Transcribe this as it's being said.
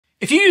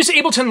If you use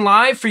Ableton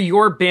Live for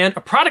your band,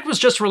 a product was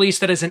just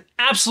released that is an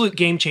absolute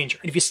game changer.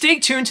 And if you stay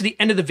tuned to the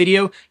end of the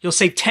video, you'll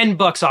save 10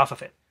 bucks off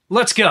of it.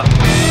 Let's go.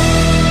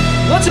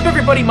 What's up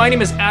everybody, my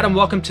name is Adam,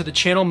 welcome to the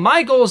channel.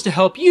 My goal is to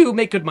help you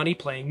make good money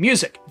playing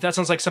music. If that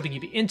sounds like something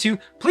you'd be into,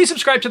 please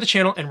subscribe to the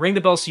channel and ring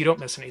the bell so you don't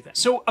miss anything.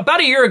 So about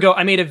a year ago,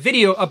 I made a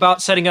video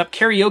about setting up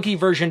karaoke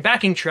version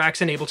backing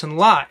tracks in Ableton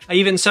Live. I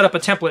even set up a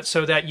template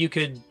so that you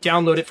could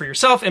download it for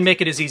yourself and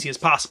make it as easy as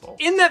possible.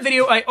 In that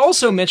video, I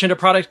also mentioned a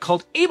product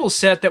called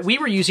Ableset that we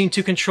were using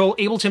to control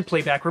Ableton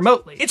playback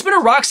remotely. It's been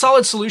a rock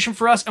solid solution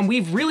for us and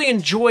we've really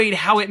enjoyed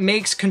how it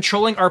makes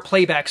controlling our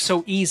playback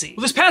so easy.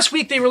 Well, this past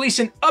week, they released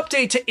an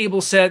update to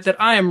Ableset that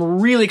I am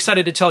really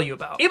excited to tell you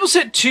about.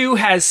 Ableset 2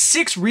 has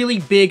 6 really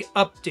big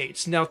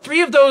updates. Now,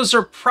 3 of those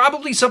are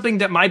probably something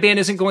that my band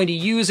isn't going to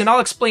use, and I'll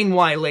explain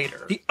why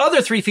later. The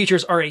other 3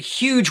 features are a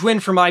huge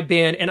win for my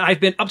band, and I've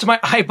been up to my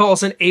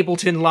eyeballs in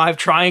Ableton Live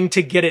trying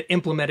to get it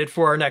implemented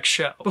for our next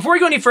show. Before we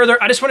go any further,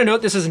 I just want to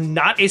note this is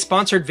not a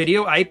sponsored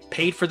video. I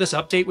paid for this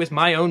update with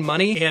my own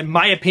money, and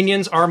my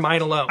opinions are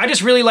mine alone. I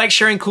just really like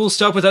sharing cool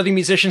stuff with other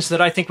musicians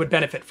that I think would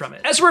benefit from it.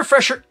 As a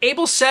refresher,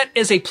 Ableset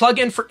is a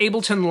plugin for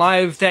Ableton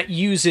Live that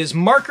uses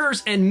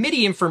markers and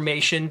MIDI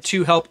information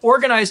to help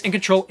organize and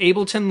control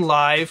Ableton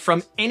Live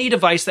from any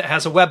device that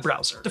has a web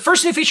browser. The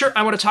first new feature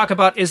I want to talk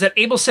about is that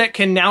Ableset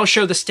can now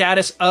show the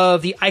status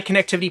of the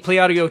iConnectivity Play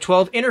Audio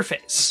 12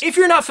 interface. If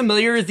you're not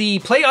familiar, the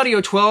Play Audio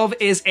 12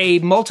 is a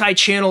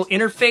multi-channel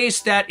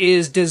interface that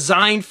is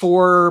designed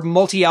for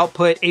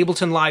multi-output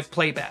Ableton Live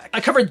playback.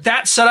 I covered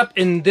that setup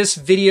in this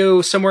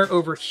video somewhere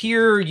over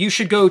here. You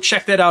should go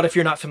check that out if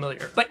you're not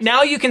familiar. But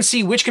now you can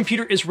see which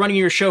computer is running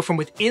your show from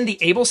within the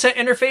Ableset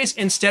interface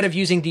instead of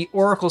using the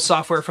Oracle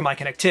software for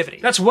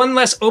iConnectivity. That's one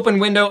less open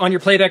window on your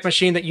playback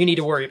machine that you need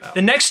to worry about.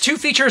 The next 2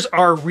 features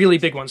are really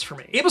big ones for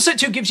me. Ableset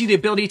 2 gives you the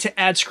ability to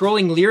add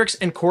scrolling lyrics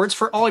and chords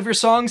for all of your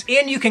songs,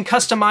 and you can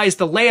customize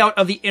the layout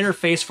of the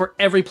interface for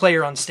every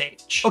player on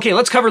stage. Okay,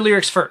 let's cover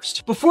lyrics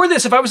first. Before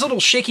this, if I was a little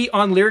shaky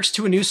on lyrics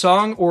to a new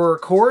song or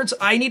chords,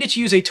 I needed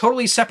to use a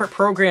totally separate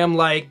program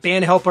like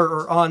Band Helper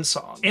or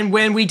OnSong. And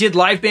when we did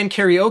live band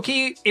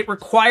karaoke, it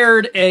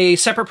required a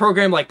separate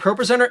program like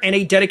ProPresenter and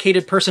a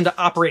dedicated person to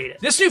operate it.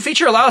 This new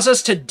feature allows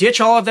us to ditch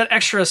all of that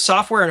extra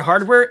software and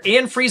hardware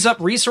and frees up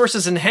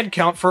resources and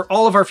headcount for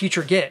all of our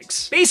future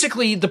gigs.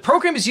 Basically, the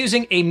program is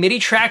using a MIDI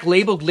track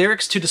labeled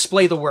lyrics to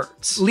display the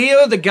words.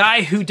 Leo, the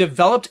guy who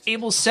developed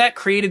Ableset,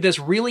 created this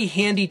really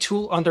handy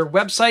tool on their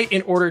website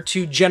in order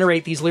to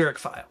generate these lyric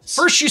files.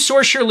 First, you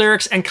source your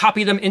lyrics and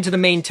copy them into the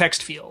main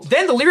text field.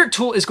 Then the lyric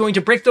tool is going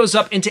to break those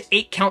up into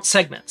 8 count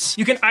segments.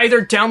 You can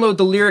either download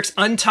the lyrics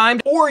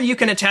untimed, or you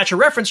can attach a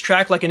reference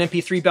track like an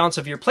MP3 bounce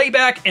of your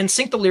playback and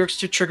sync the lyrics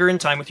to trigger in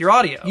time with your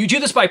audio. You do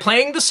this by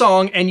playing the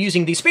song and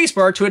using the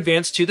spacebar to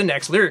advance to the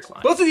next lyric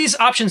line. Both of these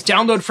options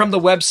download from the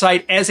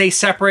website as a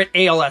separate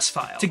ALS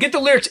file. To get the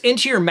lyrics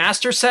into your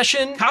master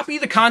session, copy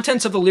the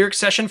contents of the lyric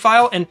session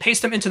file and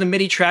paste them into the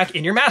MIDI track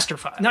in your master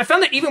file. Now I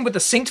found that even with the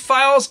synced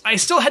files, I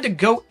still had to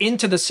go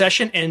into the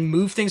session and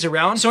move things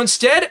around. So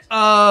instead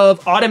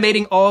of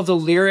automating all of the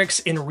lyrics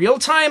in real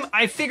time,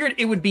 I figured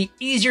it would be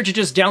easier to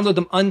just download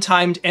them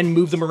untimed and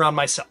move them around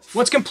myself.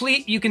 Once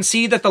complete, you can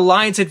see that the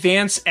lines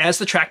advance as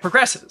the track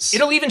progresses.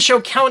 It'll even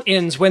show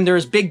count-ins when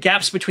there's big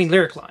gaps between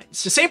lyric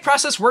lines. The same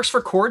process works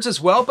for chords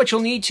as well, but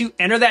you'll need to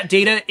enter that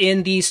data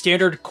in the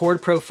standard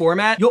Chord Pro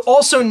format. You'll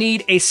also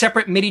need a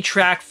separate MIDI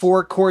track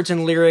for chords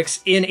and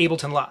lyrics in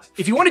Ableton Live.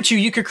 If you wanted to,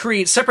 you could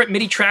create separate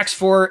MIDI tracks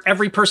for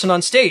every person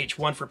on stage,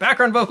 one for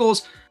background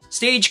vocals,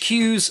 stage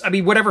cues,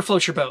 whatever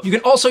floats your boat. You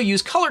can also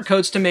use color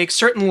codes to make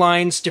certain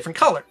lines different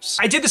colors.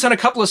 I did this on a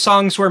couple of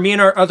songs where me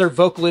and our other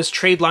vocalists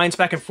trade lines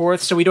back and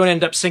forth so we don't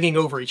end up singing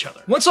over each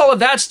other. Once all of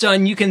that's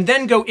done, you can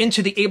then go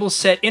into the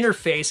Ableset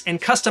interface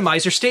and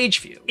customize your stage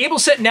view.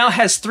 Ableset now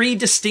has 3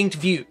 distinct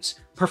views: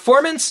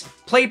 performance,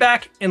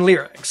 playback, and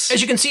lyrics.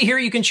 As you can see here,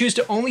 you can choose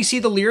to only see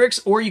the lyrics,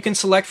 or you can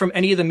select from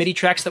any of the MIDI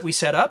tracks that we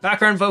set up,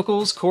 background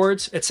vocals,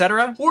 chords,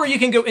 etc. Or you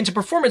can go into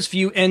performance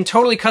view and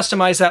totally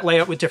customize that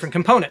layout with different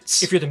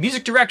components. If you're the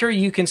music director,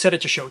 you can set it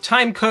to show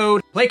time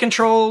code, play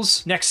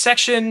controls, next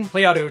section,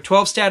 Play Audio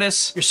 12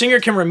 status. Your singer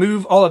can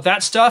remove all of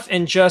that stuff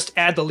and just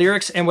add the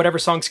lyrics and whatever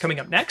song's coming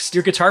up next.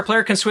 Your guitar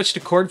player can switch to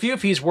chord view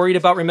if he's worried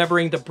about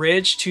remembering the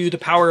bridge to The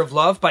Power of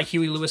Love by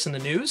Huey Lewis and the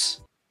News.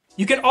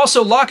 You can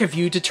also lock a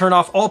view to turn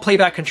off all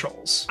playback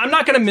controls. I'm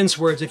not going to mince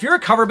words. If you're a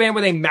cover band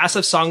with a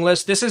massive song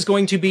list, this is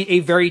going to be a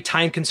very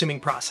time-consuming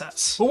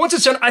process. But once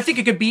it's done, I think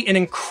it could be an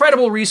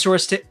incredible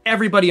resource to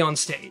everybody on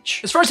stage.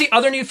 As far as the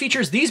other new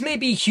features, these may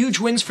be huge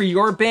wins for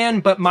your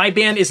band, but my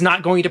band is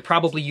not going to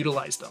probably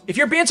utilize them. If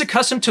your band's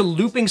accustomed to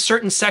looping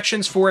certain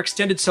sections for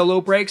extended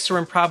solo breaks or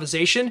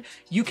improvisation,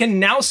 you can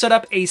now set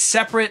up a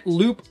separate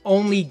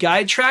loop-only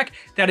guide track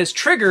that is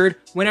triggered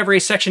whenever a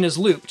section is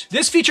looped.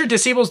 This feature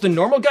disables the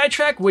normal guide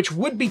track, which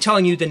would be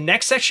telling you the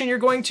next section you're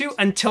going to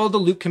until the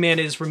loop command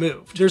is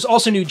removed. There's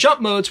also new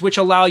jump modes, which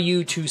allow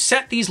you to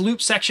set these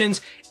loop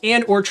sections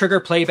and or trigger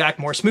playback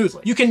more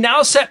smoothly. You can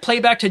now set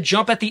playback to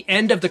jump at the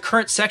end of the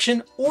current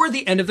section or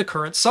the end of the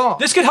current song.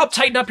 This could help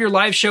tighten up your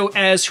live show,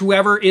 as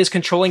whoever is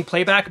controlling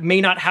playback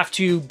may not have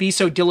to be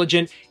so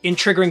diligent in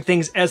triggering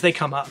things as they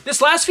come up.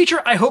 This last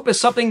feature I hope is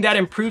something that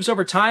improves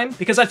over time,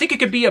 because I think it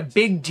could be a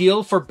big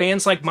deal for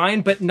bands like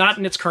mine, but not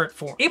in its current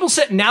form.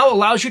 Ableset now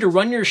allows you to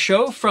run your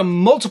show from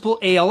multiple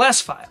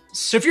ALS files.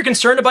 So if you're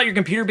concerned about your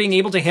computer being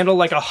able to handle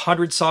like a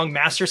 100-song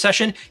master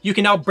session, you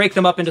can now break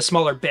them up into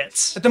smaller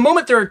bits. At the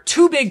moment, there are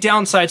two big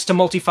downsides to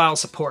multi-file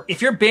support.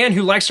 If you're a band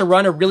who likes to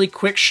run a really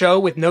quick show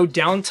with no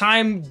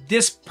downtime,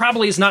 this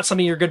probably is not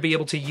something you're going to be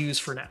able to use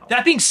for now.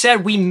 That being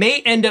said, we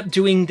may end up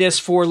doing this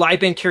for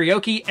live band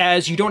karaoke,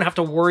 as you don't have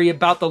to worry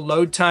about the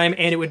load time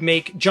and it would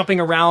make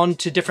jumping around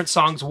to different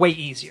songs way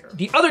easier.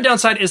 The other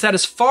downside is that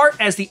as far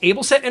as the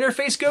Ableset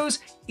interface goes,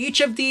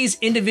 each of these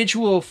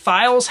individual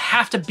files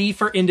have to be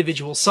for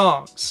individual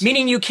songs,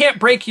 meaning you can't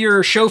break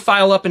your show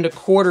file up into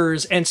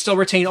quarters and still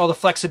retain all the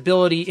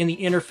flexibility in the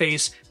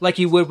interface like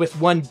you would with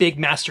one big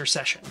master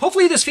session.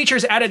 Hopefully this feature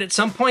is added at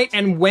some point,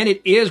 and when it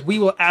is, we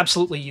will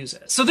absolutely use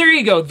it. So there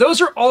you go.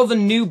 Those are all the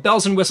new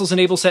bells and whistles in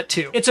Ableset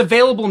 2. It's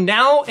available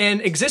now,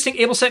 and existing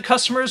Ableset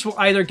customers will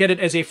either get it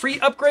as a free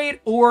upgrade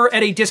or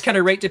at a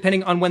discounted rate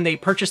depending on when they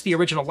purchase the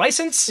original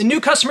license. And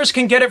new customers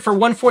can get it for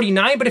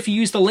 $149, but if you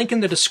use the link in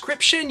the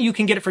description, you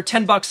can get it for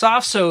 $10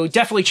 off, so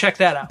definitely check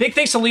that out. Big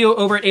thanks to Leo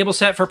over at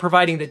Ableset for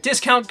providing the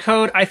discount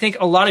code. I think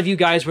a lot of you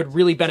guys would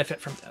really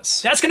benefit from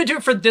this. That's gonna do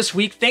it for this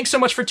week. Thanks so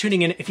much for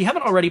tuning in. If you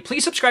haven't already,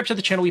 please subscribe to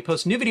the channel. We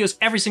post new videos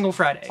every single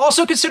Friday.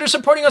 Also consider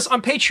supporting us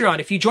on Patreon.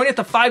 If you join at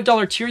the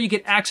 $5 tier, you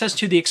get access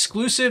to the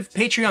exclusive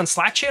Patreon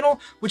Slack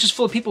channel, which is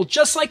full of people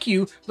just like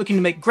you looking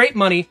to make great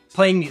money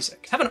playing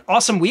music. Have an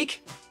awesome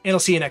week, and I'll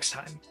see you next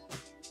time.